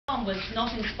yarn was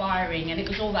not inspiring, and it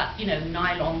was all that, you know,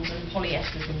 nylons and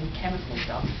polyesters and chemical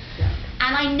stuff.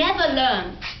 And I never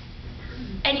learnt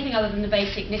anything other than the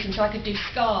basic knitting, so I could do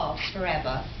scarves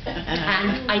forever.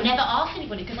 And I never asked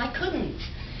anybody because I couldn't.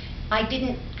 I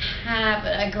didn't have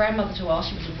a grandmother to ask,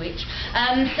 she was a witch. So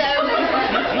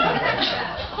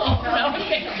oh, no, I'm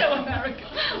getting so American.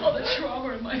 Oh, the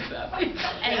trauma in my family.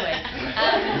 Anyway,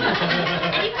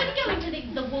 and you couldn't go into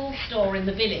the wool store in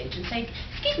the village and say,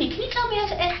 excuse me, can you tell me how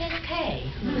to SSK?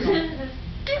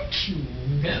 Don't you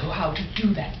know how to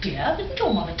do that, dear? Didn't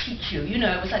your mother teach you? You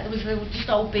know, it was like there was just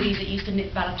old biddies that used to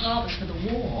knit balaclavas for the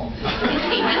war.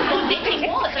 That's what knitting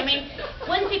was. I mean,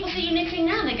 when people see you knitting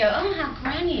now, they go, oh, how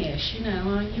granny-ish, you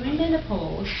know, are you in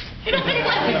menopause?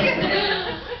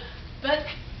 But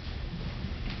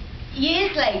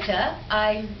years later,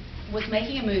 I was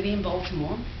making a movie in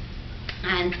Baltimore,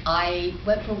 and I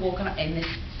went for a walk in this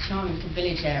charming little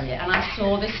village area, and I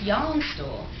saw this yarn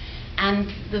store.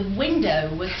 And the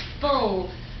window was full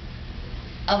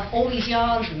of all these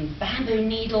yarns and bamboo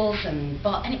needles, and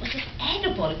it was just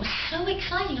edible. It was so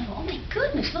exciting. I thought, oh my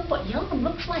goodness, look what yarn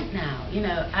looks like now, you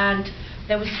know. And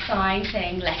there was a sign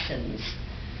saying lessons.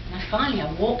 And I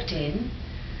walked in,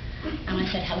 and I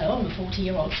said, hello, I'm a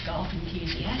 40-year-old scarf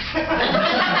enthusiast.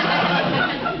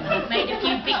 I've made a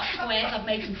few big squares. I've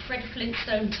made some Fred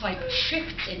Flintstone type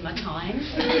shifts in my time.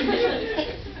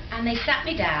 And they sat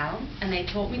me down and they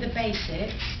taught me the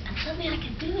basics, and suddenly I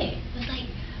could do it. It was like,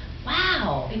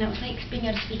 wow, you know, it was like being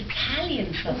able to speak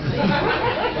Italian suddenly.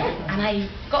 And I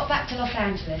got back to Los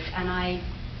Angeles, and I,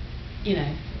 you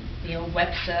know, the old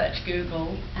web search,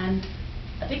 Google, and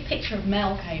a big picture of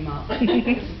Mel came up. I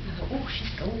thought, oh, she's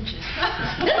gorgeous.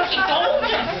 She's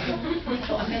gorgeous! I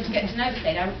thought, I'm going to get to know this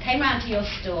lady. I came round to your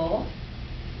store,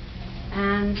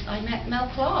 and I met Mel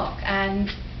Clark,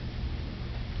 and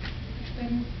it's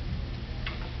been...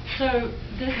 So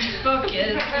this book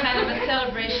is kind of a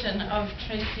celebration of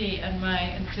Tracey and my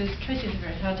enthusiasm. Tracey's a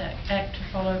very hard act to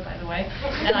follow, by the way,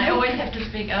 and I always have to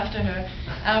speak after her.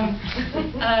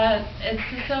 It's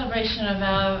a celebration of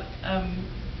our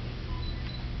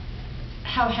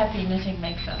how happy knitting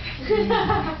makes us.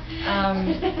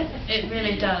 It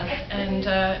really does, and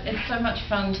it's so much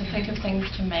fun to think of things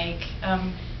to make,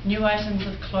 new items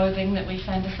of clothing that we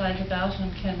fantasize about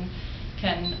and can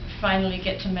finally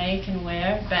get to make and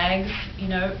wear, bags, you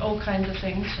know, all kinds of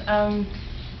things.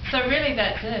 So really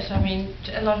that's it. I mean,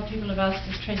 a lot of people have asked,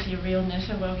 is Tracey a real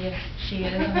knitter? Well, yes, she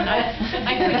is. I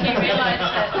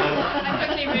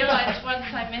quickly realized once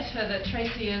I met her that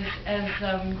Tracey is as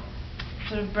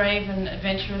sort of brave and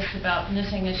adventurous about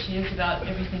knitting as she is about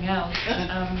everything else.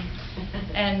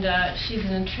 And she's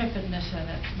an intrepid knitter,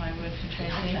 that's my word for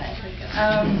Tracey.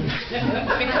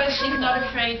 Because she's not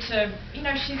afraid to, you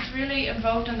know, she's really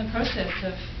involved in the process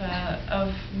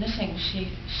of knitting.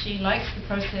 She likes the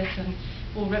process and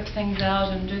will rip things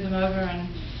out and do them over and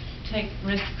take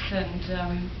risks, and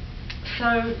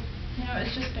so, you know,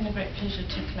 it's just been a great pleasure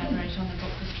to collaborate on the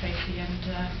book with Tracey, and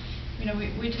you know,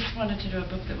 we just wanted to do a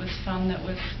book that was fun, that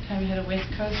was kind of had a West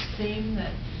Coast theme,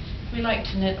 that we like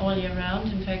to knit all year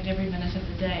round, in fact every minute of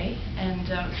the day, and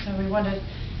so we wanted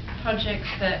projects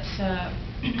that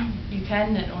you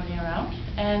can knit all year round.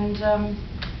 And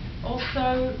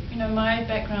also, you know, my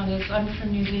background is, I'm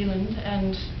from New Zealand,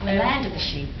 and the land of the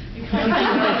sheep. You probably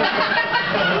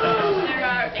there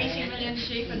are 80 million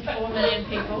sheep and 4 million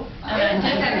people, and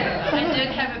I did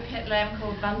have a pet lamb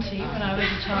called Bunty when I was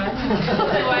a child. So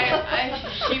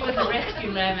she was a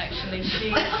rescue lamb, actually.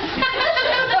 No,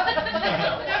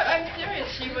 I'm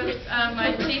serious. She was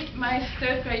my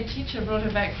third grade teacher brought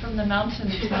her back from the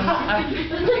mountains.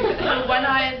 One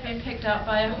eye had been picked up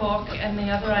by a hawk, and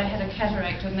the other eye had a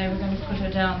cataract, and they were going to put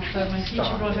her down. So my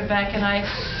teacher brought her back, and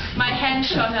my hand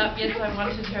shot up. Yes, I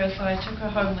wanted her, so I took her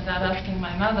home without asking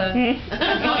my mother.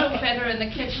 I bottle-fed her in the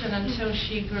kitchen until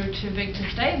she grew too big to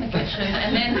stay in the kitchen,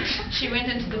 and then she went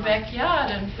into the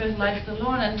backyard and fertilized the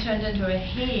lawn and turned into a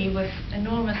he with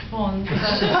enormous horns.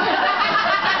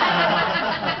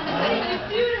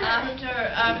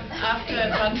 After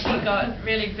Bunty got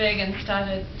really big and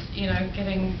started, you know,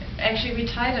 actually we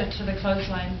tied her to the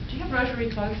clothesline. Do you have rotary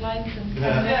clotheslines?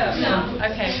 Yeah. No.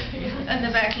 Okay. In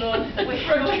the back lawn.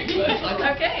 Rotary clothesline.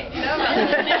 Okay. You know about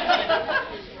that.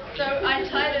 So I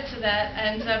tied her to that,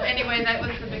 and anyway, that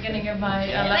was the beginning of my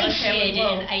love affair with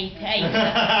wool. They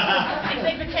if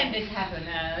they pretend this happened,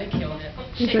 they killed it.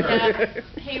 He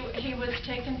was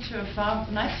taken to a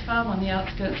nice farm on the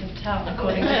outskirts of town,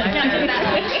 according to my parents.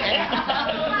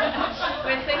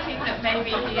 We're thinking that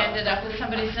maybe he ended up with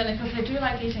somebody's dinner, because they do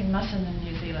like eating mutton in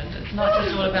New Zealand. It's not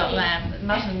just all about lamb.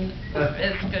 Mutton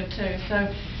is good too. So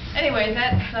anyway,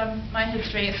 that's my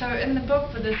history. So in the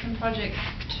book, there's some projects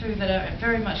too that are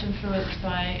very much influenced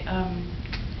by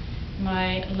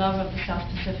my love of the South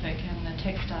Pacific and the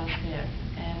textiles there.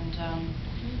 And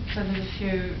so there's a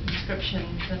few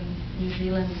descriptions and New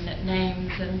Zealand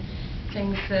names and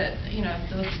things that, you know,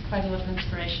 there was quite a lot of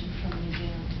inspiration from New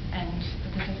Zealand and the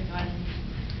Pacific Islands.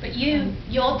 But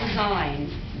your design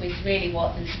was really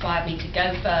what inspired me to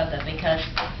go further, because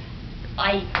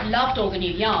I loved all the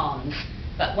new yarns,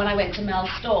 but when I went to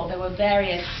Mel's store, there were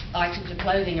various items of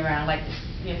clothing around, like this,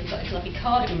 you know, he's got this lovely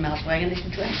cardigan Mel's wearing and this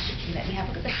dress. You let me have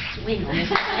a look at the swing on this.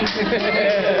 And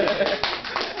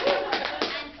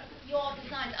your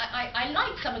designs, I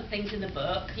liked some of the things in the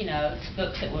book, you know,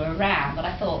 books that were around, but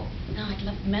I thought, no, I'd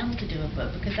love Mel to do a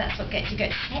book, because that's what gets you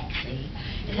get sexy.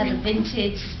 It has a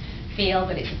vintage feel,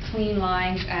 but it's a clean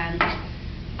lines, and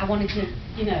I wanted to,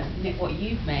 you know, knit what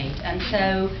you've made. And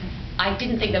so I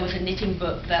didn't think there was a knitting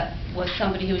book that was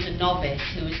somebody who was a novice,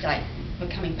 who was like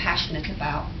becoming passionate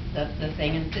about the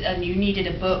thing, and you needed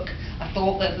a book, I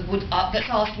thought, that would that's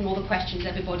asking all the questions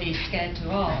everybody is scared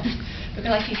to ask.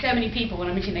 Because I see so many people when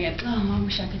I'm knitting, they go, oh, I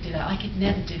wish I could do that, I could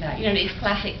never do that. You know, and it's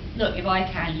classic, look, if I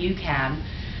can, you can.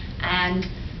 And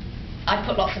I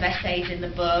put lots of essays in the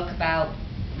book about,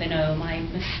 you know, my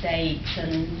mistakes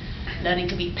and learning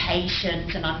to be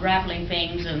patient and unraveling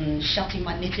things and shutting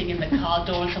my knitting in the car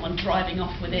door and someone driving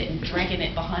off with it and dragging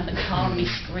it behind the car and me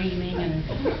screaming, and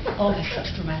oh, there's such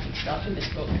dramatic stuff in this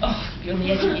book. Oh, you're on the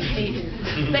edge of your seat.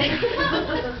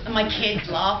 And my kids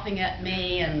laughing at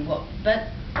me and what,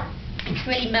 but it's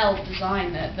really Mel's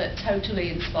design that totally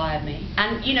inspired me.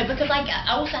 And, you know, because I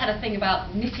also had a thing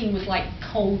about knitting was like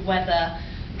cold weather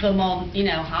Vermont, you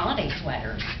know, holiday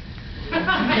sweaters. You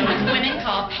know, with women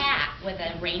called Pat, with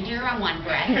a reindeer on one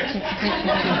breast and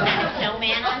a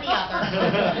snowman on the other,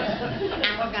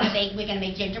 and we're gonna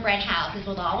make gingerbread houses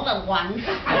with all the little ones.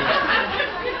 You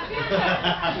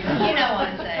know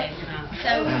what I'm saying? You know.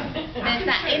 So there's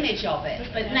that image of it.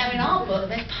 But now in our book,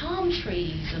 there's palm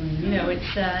trees, and you know, it's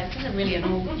isn't really an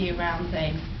all year round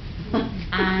thing.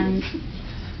 And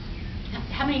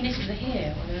how many knitters are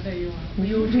here? Well, there you are.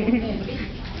 We all doing here.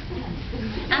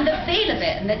 And the feel of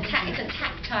it, and it's a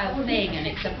tactile thing, and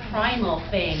it's a primal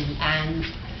thing, and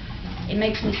it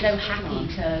makes me so happy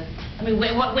to. I mean,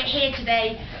 we're here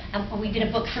today, and we did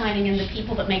a book signing, and the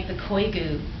people that make the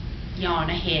Koigu yarn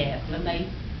are here, and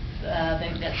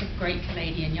that's a great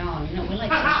Canadian yarn. You know, we're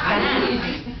like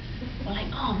fans. We're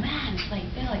like, oh man, it's like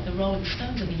they're like the Rolling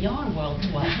Stones of the yarn world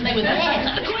to us. And they were there,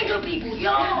 like the Koigu people,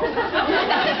 yarn.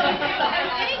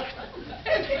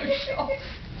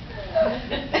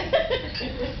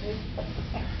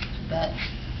 But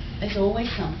there's always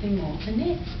something more to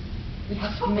knit. We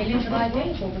have millions of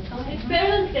ideas all the time. It's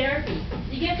better than therapy.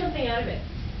 You get something out of it.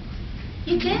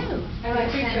 You do. And I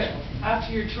think that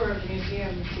after your tour of the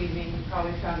museum this evening, you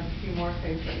probably found a few more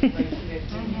things that you'd like to knit,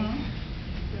 didn't you?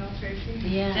 You know, Tracey?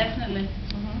 Yeah. Definitely.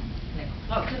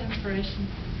 Lots of inspiration.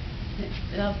 It's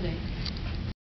lovely.